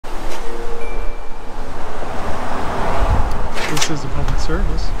is a public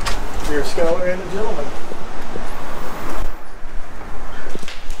service. You're a scholar and a gentleman.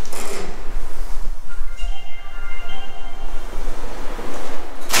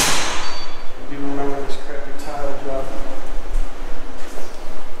 Do you remember this crappy tile job?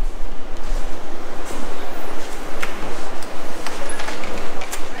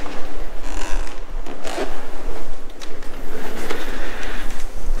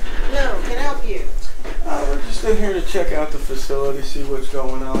 No, can I help you? We're just in here to check out the facility, see what's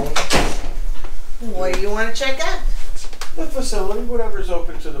going on. What do you want to check out? The facility, whatever's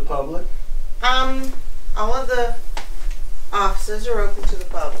open to the public. All of the offices are open to the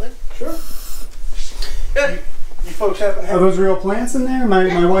public. Sure. You folks happen to have... Are those real plants in there?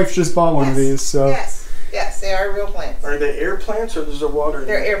 My wife just bought one of these, so... Yes, they are real plants. Are they air plants or is there water in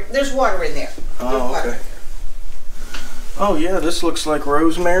there? There's water in there. Oh, okay. Oh yeah, this looks like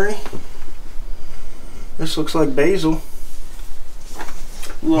rosemary. This looks like basil.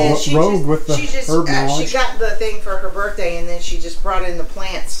 Rogue with the herb knowledge. She got the thing for her birthday, and then she just brought in the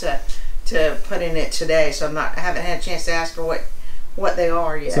plants to put in it today. So I haven't had a chance to ask her what they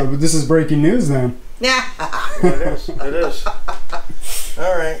are yet. So this is breaking news then. Yeah. It is. It is.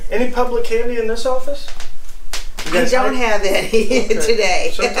 All right. Any public candy in this office? I don't have any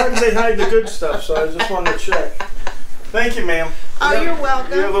today. Sometimes they hide the good stuff, so I just wanted to check. Thank you, ma'am. Oh, you're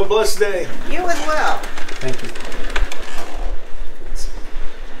welcome. You have a blessed day. You as well. Thank you.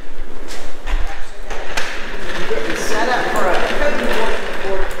 Set up for a code enforcement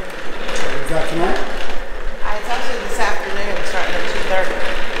report. Is that tonight? It's actually this afternoon, starting at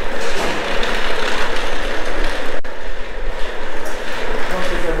 2:30. I don't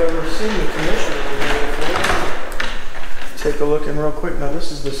think I've ever seen the commissioner room before. Take a look in real quick. Now,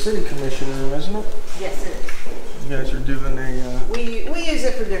 this is the city commission room, isn't it? Yes, it is. You guys are doing a... We use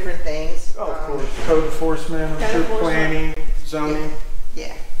it for different things. Oh, of course. Code enforcement, planning, zoning.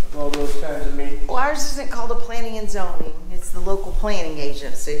 Yeah. All those kinds of meetings. Well, ours isn't called a planning and zoning. It's the local planning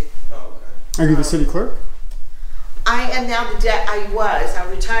agency. Oh, okay. Are you the city clerk? I am now I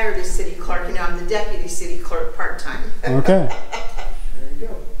retired as city clerk, and now I'm the deputy city clerk part-time. Okay. There you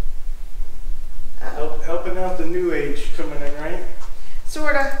go. Helping out the new age coming in, right?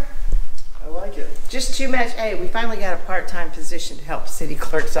 Sorta. I like it. Just too much. Hey, we finally got a part-time position to help city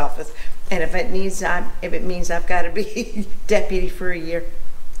clerk's office, and if it means I've got to be deputy for a year,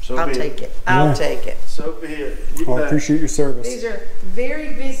 So I'll take it. I'll take it. So be it. I appreciate your service. These are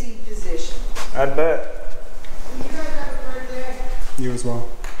very busy positions. I bet. You guys have a birthday? You as well.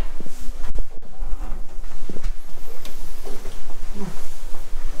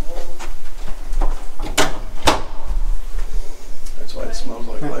 That's why it smells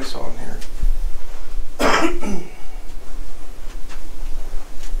like Lysol in here. I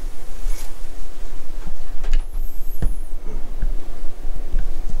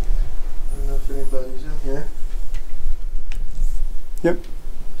don't know if anybody's in here. Yep.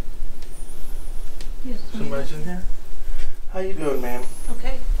 Yes, Somebody's in here? How you doing, ma'am?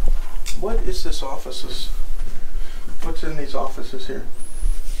 okay. What is this offices? What's in these offices here?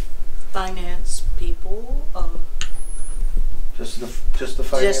 Finance people, Just the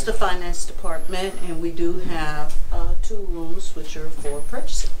finance? just the finance department, and we do have 2 rooms which are for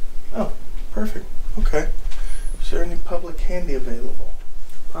purchasing. Oh, perfect. Okay. Is there any public candy available?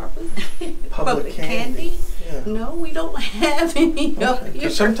 Public candy? Yeah. No, we don't have any up Okay. here.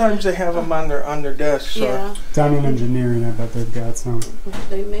 'Cause sometimes they have them on their desks. So. Yeah, Down in engineering, I bet they've got some.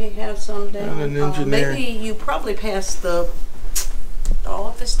 they may have some down. And an engineer. Maybe you probably passed the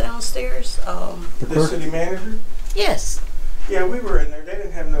office downstairs. The The clerk? city manager? Yes. Yeah, we were in there. They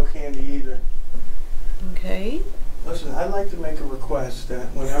didn't have no candy either. Okay. Listen, I'd like to make a request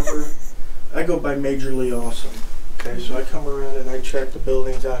that whenever I go by Majorly Awesome, okay, so I come around and I check the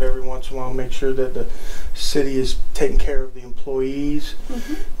buildings out every once in a while, make sure that the city is taking care of the employees,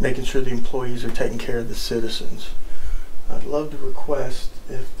 making sure the employees are taking care of the citizens. I'd love to request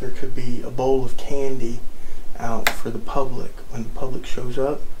if there could be a bowl of candy out for the public when the public shows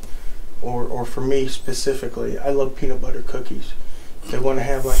up, or for me specifically. I love peanut butter cookies. They want to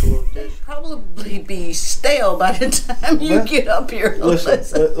have like a little dish. Probably be stale by the time you get up here.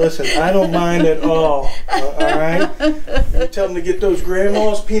 Listen, I don't mind at all. All right? You tell them to get those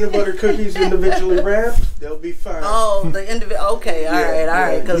grandma's peanut butter cookies individually wrapped, they'll be fine. Oh, the individual. Okay, all Yeah,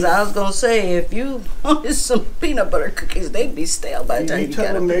 right. Because yeah. I was gonna say if you wanted some peanut butter cookies, they'd be stale by the time You you tell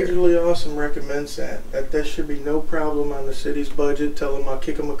got them up here. Majorly Awesome recommends that. That should be no problem on the city's budget. Tell them I'll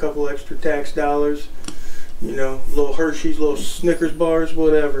kick them a couple extra tax dollars. You know, little Hershey's, little Snickers bars,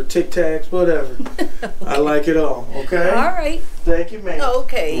 whatever, Tic Tacs, whatever. I like it all, okay? All right. Thank you, ma'am.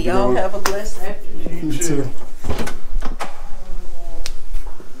 Okay, y'all have a blessed afternoon. You too.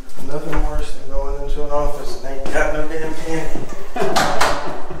 nothing worse than going into an office and ain't got no damn candy.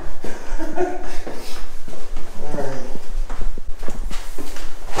 Alright.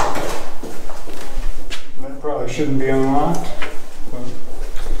 That probably shouldn't be unlocked. But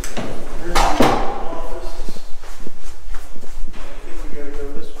Here's the office. I think we gotta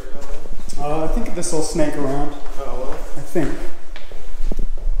go this way, don't we? I think this will snake around. Oh, well. I think.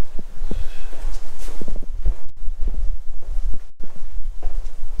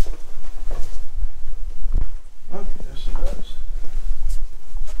 Oh, yes it does.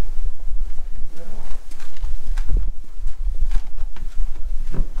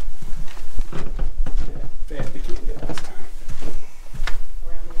 Bad, they can't get it this time.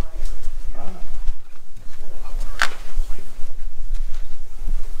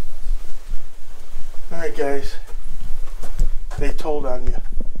 Alright guys, they told on you.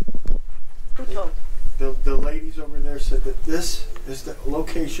 Who told? The ladies over there said that this is the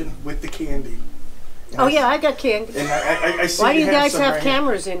location with the candy. And Oh yeah, I got candy. And I see Why do you guys some have right here.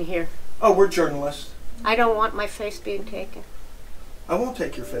 cameras in here? Oh, we're journalists. I don't want my face being taken. I won't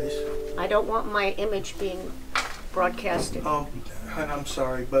take your face. I don't want my image being broadcasted. Oh, hon, I'm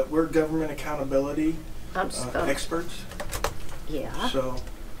sorry, but we're government accountability experts. Yeah. So,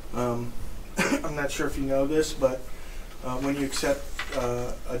 I'm not sure if you know this, but when you accept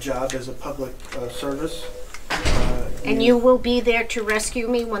a job as a public service, And you will be there to rescue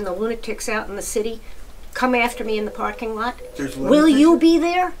me when the lunatics out in the city come after me in the parking lot? there's Will lunatics- you be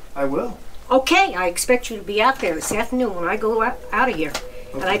there? I will. Okay, I expect you to be out there this afternoon when I go out of here.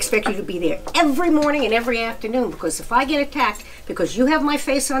 And I Okay. expect you to be there every morning and every afternoon, because if I get attacked because you have my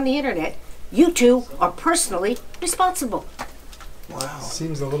face on the internet, you two are personally responsible. Wow.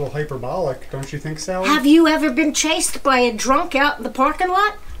 Seems a little hyperbolic, don't you think, Sally? Have you ever been chased by a drunk out in the parking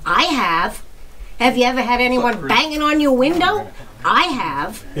lot? I have. Have you ever had anyone banging on your window? I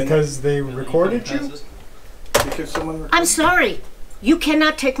have. Because they recorded you? Because someone. I'm sorry. You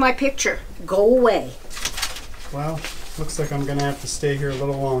cannot take my picture. Go away. Well, looks like I'm gonna have to stay here a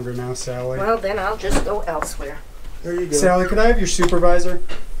little longer now, Sally. Well, then I'll just go elsewhere. There you go. Sally, could I have your supervisor?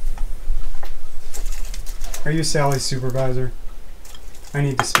 Are you Sally's supervisor? I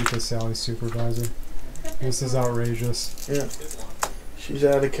need to speak with Sally's supervisor. This is outrageous. Yeah. She's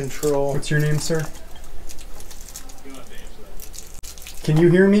out of control. What's your name, sir? Can you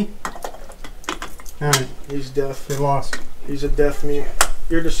hear me? Alright, He's deaf. they lost. He's a deaf mute.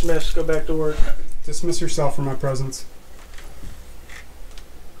 You're dismissed. Go back to work. Dismiss yourself from my presence.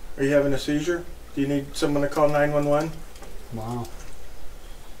 Are you having a seizure? Do you need someone to call 911? Wow.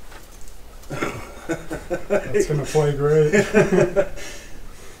 That's gonna play great.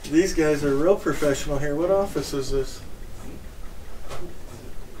 These guys are real professional here. What office is this?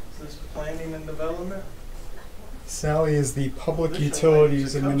 Is this planning and development? Sally is the Public This young Utilities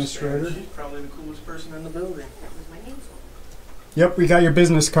lady's a Administrator. co-star. She's probably the coolest person in the building. Yep, we got your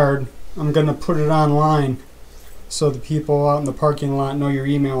business card. I'm gonna put it online so the people out in the parking lot know your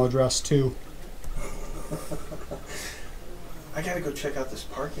email address too. I gotta go check out this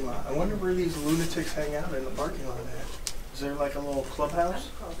parking lot. I wonder where these lunatics hang out in the parking lot at. Is there like a little clubhouse?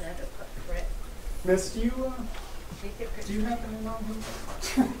 Miss, do you happen to know who?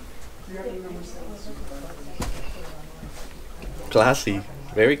 Do you happen to know who Sally's supervisor is? Classy,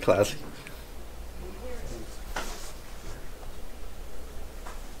 very classy.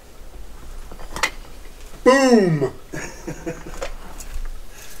 Boom!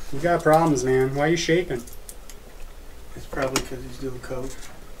 You got problems, man. Why are you shaking? It's probably because he's doing coke.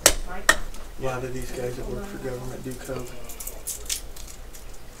 A lot of these guys that work for government do coke.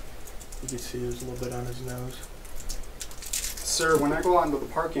 You can see there's a little bit on his nose. Sir, when I go out into the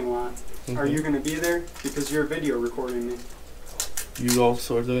parking lot, are you going to be there? Because you're video recording me. You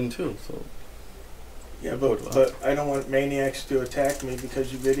also are doing too, so. Yeah, but I don't want maniacs to attack me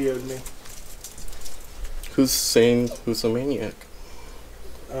because you videoed me. Who's saying who's a maniac?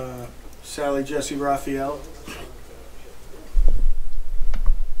 Sally Jesse Raphael.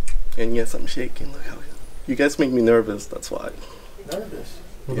 And yes, I'm shaking. Look how you guys make me nervous. That's why. Nervous.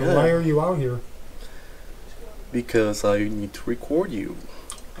 Well, then Yeah. why are you out here? Because I need to record you.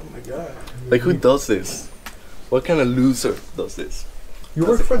 Oh my god. Like, who does this? What kind of loser does this? You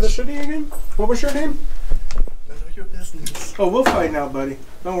work for the city again? What was your name? None of your business. Oh, we'll find out, buddy.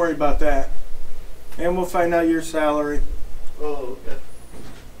 Don't worry about that. And we'll find out your salary. Oh, okay.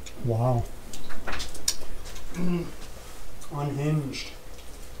 Wow. Unhinged.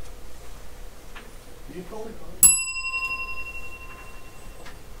 You probably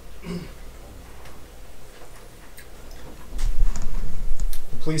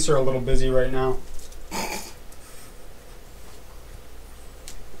The police are a little busy right now.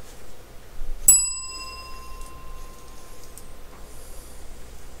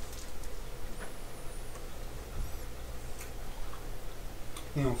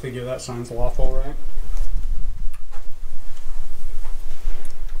 You don't figure that sign's lawful, right?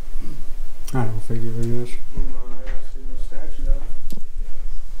 I don't figure it is. No, I don't see no statute on it.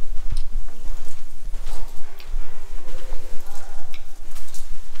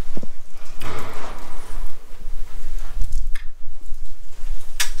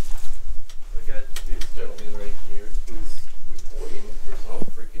 I got this gentleman right here who's recording for some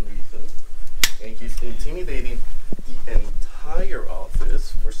freaking reason, and he's intimidating the entire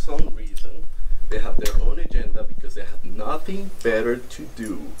office for some reason. They have their own agenda because they have nothing better to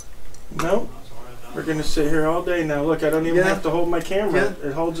do. No, we're gonna sit here all day now. Look, I don't even have to hold my camera.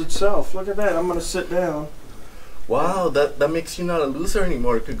 It holds itself. Look at that. I'm gonna sit down. Wow, that makes you not a loser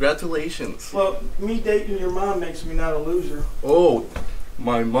anymore. Congratulations. Well, me dating your mom makes me not a loser. Oh,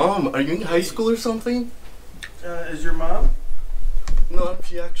 my mom. Are you in high school or something? Is your mom? No,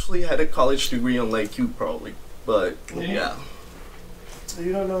 she actually had a college degree unlike you probably. But yeah.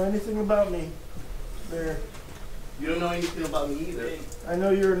 You don't know anything about me. There. You don't know anything about me either. I know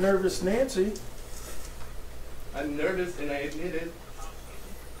you're a nervous Nancy. I'm nervous and I admit it.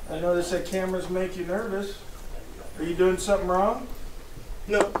 I notice that cameras make you nervous. Are you doing something wrong?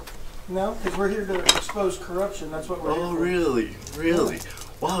 No. No? Because we're here to expose corruption. That's what we're here Oh, for. really? Really?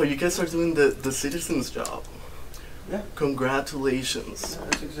 Wow, you guys are doing the citizen's job. Yeah. Congratulations. Yeah,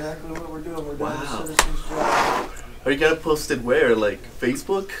 that's exactly what we're doing. We're doing Wow. the citizen's job. Are you gonna post it where? Like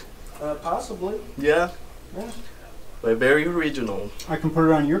Facebook? Possibly. Yeah. Yeah. But very original. I can put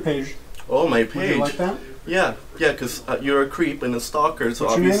it on your page. Oh, my Would page. you like that? Yeah, because you're a creep and a stalker, so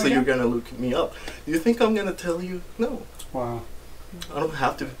What's your name obviously you're again? gonna look me up. You think I'm gonna tell you? No, Wow. I don't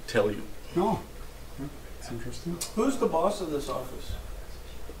have to tell you. No. That's interesting. Who's the boss of this office?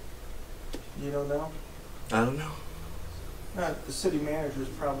 You don't know? I don't know. The city manager is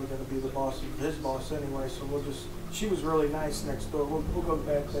probably going to be the boss of his boss anyway, so we'll just... She was really nice next door. We'll go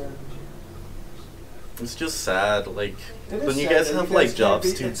back there. It's just sad, like, It is when you sad guys that have you like can't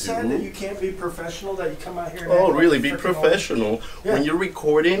jobs be- to It's sad that you do. can't be professional, that you come out here and Oh, act like really? a Be freaking old- professional. Yeah. When you're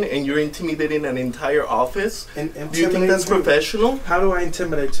recording and you're intimidating an entire office, And do you think intimidate that's who? professional? How do I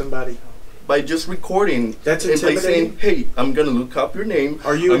intimidate somebody? By just recording That's and by saying, intimidating? hey, I'm gonna look up your name.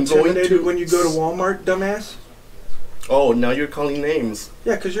 Are you I'm going intimidated to... when you go to Walmart, dumbass? Oh, now you're calling names.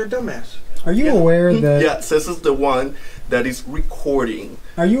 Yeah, because you're a dumbass. Are you aware that? Yeah, this is the one that is recording.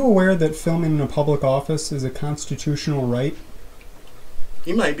 Are you aware that filming in a public office is a constitutional right?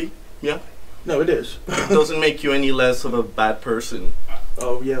 You might be, yeah. No, it is. It doesn't make you any less of a bad person.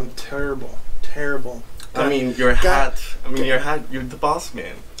 Oh, yeah, I'm terrible. Terrible. I mean, your hat. You're the boss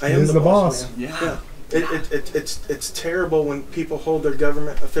man. I He am is the boss. man. Yeah. It's terrible when people hold their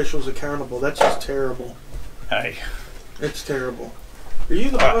government officials accountable. That's just terrible. Hey, It's terrible. Are you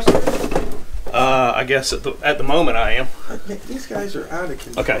the boss? I guess at the moment I am. These guys are out of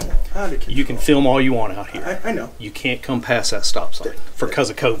control. Okay. Out of control. You can film all you want out here. I know. You can't come past that stop sign because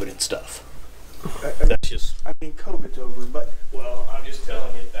of COVID and stuff. I That's just. I mean, COVID's over, but Well, I'm just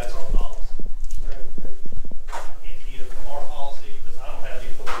telling you that's our policy. Either from our policy, because I don't have the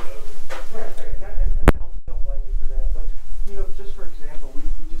authority over. right. I don't blame you for that. But you know, just for example, we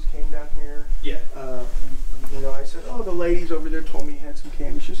just came down here. Yeah. You know, I said, oh, the ladies over there told me you had some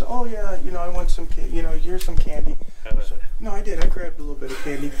candy. She said, oh yeah, you know, I want some candy. You know, here's some candy. So, no, I did. I grabbed a little bit of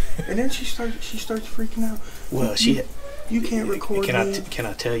candy, and then she starts freaking out. Well, You can't record me. Can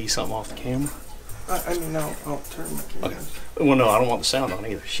I tell you something off the camera? I mean, no, I'll turn my camera. Okay. Well, no, I don't want the sound on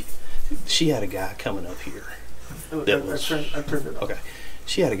either. She had a guy coming up here. That was I turned it off. okay.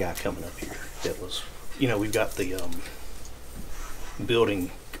 She had a guy coming up here that was, you know, we've got the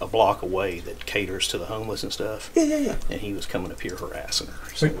building a block away that caters to the homeless and stuff. Yeah. And he was coming up here harassing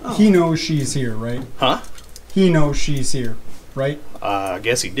her. But he knows she's here, right? Huh? He knows she's here, right? I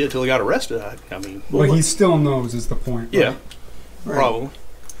guess he did till he got arrested. I mean, But he still knows is the point. yeah, Right? probably.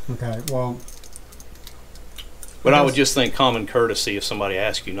 Okay. Well. But I would just think common courtesy if somebody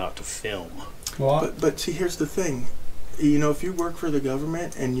asks you not to film. Well. But see, here's the thing. You know, if you work for the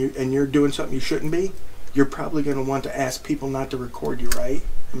government and you're doing something you shouldn't be, you're probably going to want to ask people not to record you, right?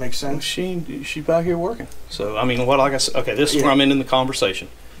 It makes sense. She's back here working. So I mean, what like I said, okay, this is where I'm in the conversation.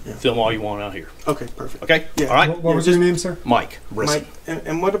 Yeah. Film all you want out here. Okay, perfect. Okay. Yeah. All right. What was your name, sir? Mike Brisson. Mike,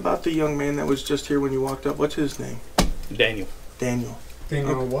 and what about the young man that was just here when you walked up? What's his name? Daniel. Daniel.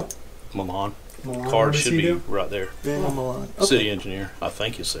 Daniel what? Milan. Milan. What Card does should he be do? right there. Daniel Millan. Okay. City engineer. I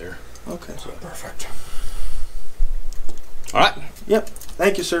think is there. Okay. Perfect. All right. Yep.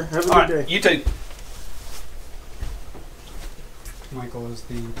 Thank you, sir. Have a All good right. day. You too. Michael is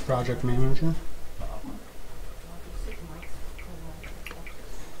the project manager.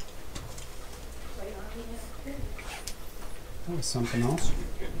 was something else.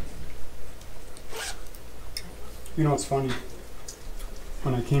 You know, it's funny.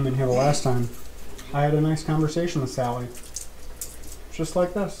 When I came in here the last time, I had a nice conversation with Sally. Just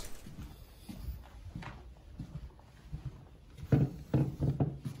like this.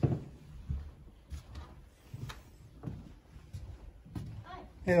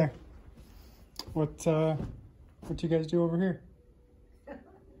 Hey there. What do you guys do over here?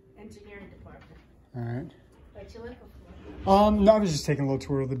 Engineering department. All right. What you looking for? No, I was just taking a little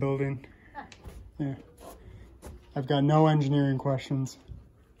tour of the building. Yeah. I've got no engineering questions.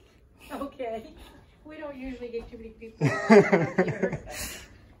 Okay. We don't usually get too many people around here.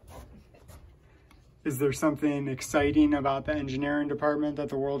 Is there something exciting about the engineering department that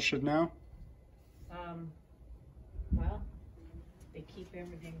the world should know? Well, they keep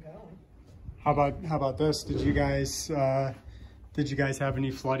everything going. How about this? Did you guys have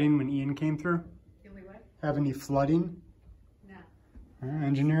any flooding when Ian came through? Did we what? Have any flooding? No.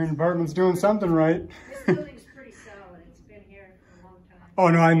 Engineering department's doing something right. This building's pretty solid. It's been here for a long time. Oh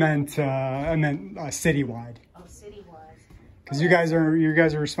no, I meant citywide. Oh, citywide. Because you guys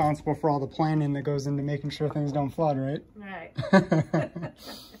are responsible for all the planning that goes into making sure things don't flood, right? Right.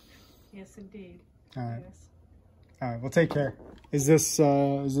 Yes, indeed. All right. Yes. All right. Well, take care. Is this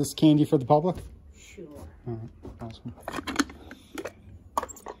candy for the public? Sure. All right. Awesome.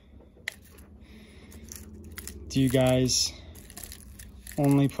 Do you guys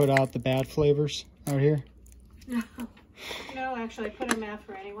only put out the bad flavors out here? No. No, actually, I put them out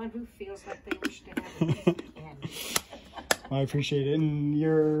for anyone who feels like they wish to have a piece of candy. Well, I appreciate it. And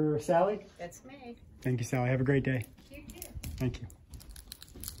you're Sally? That's me. Thank you, Sally. Have a great day. You too. Thank you.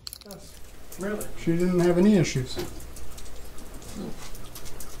 Really? She didn't have any issues.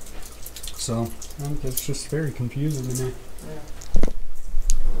 So, I think it's just very confusing to me. Yeah.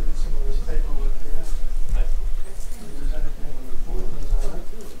 Look at some of this paperwork here. If there's anything in the report, it's all right.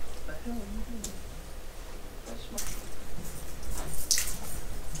 What the hell are you doing?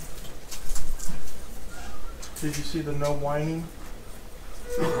 Did you see the no whining?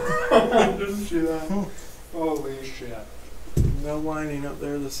 Didn't see that? Holy shit. No whining up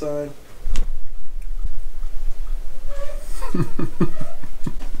there to the side.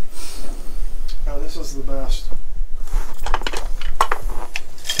 Oh, this is the best.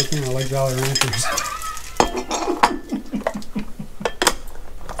 Good thing I like Valley Ranchers.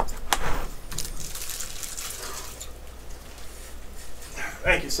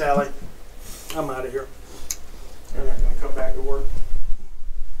 Thank you, Sally. I'm out of here. I'm not going to come back to work.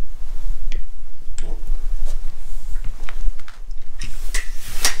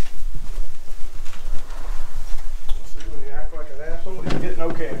 See, when you act like an asshole, you get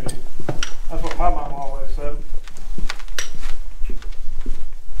no candy. That's what my mom always said.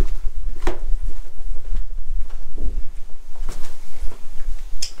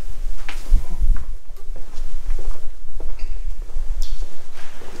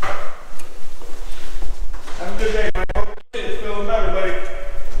 Have a good day, man. Hope it's feeling better, buddy.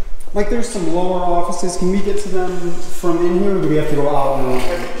 Like, there's some lower offices. Can we get to them from in here, or do we have to go out and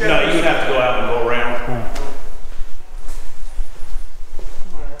around? No, you have to go out and go around. Right.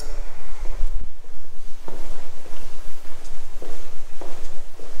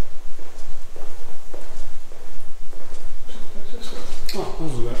 Oh,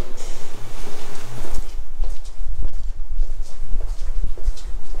 this is it.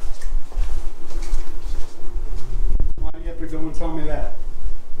 Why do you have to go and tell me that?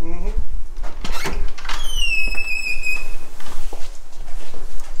 Mm-hmm.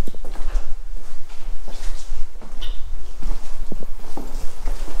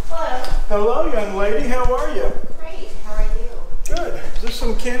 Hello, young lady. How are you? Great, how are you? Good. Is this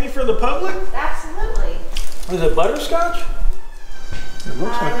some candy for the public? Absolutely. Is it butterscotch? It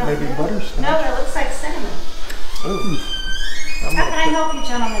looks like maybe butterscotch. No, it looks like cinnamon. Ooh. How can I help you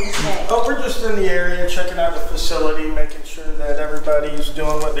gentlemen today? Oh, we're just in the area checking out the facility, making sure that everybody's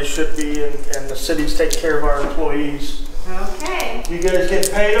doing what they should be and the city's taking care of our employees. Okay. You guys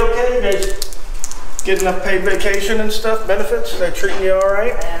getting paid okay? You guys get enough paid vacation and stuff, benefits? They're treating you all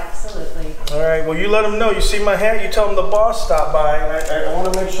right? Absolutely. All right, well, you let them know. You see my hat, you tell them the boss stopped by. And I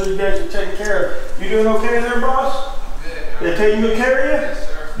want to make sure you guys are taken care of. You doing okay in there, boss? They taking good care of you? Yes,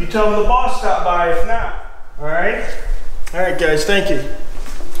 sir. You tell them the boss stopped by if not. All right? All right, guys, thank you.